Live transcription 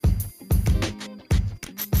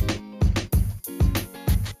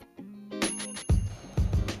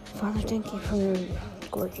Father, thank you for a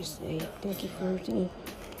gorgeous day. Thank you for everything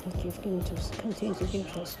that you've given to us, continue to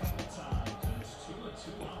give to us.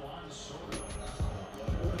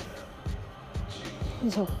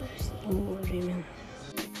 Please help us. In the Lord, amen.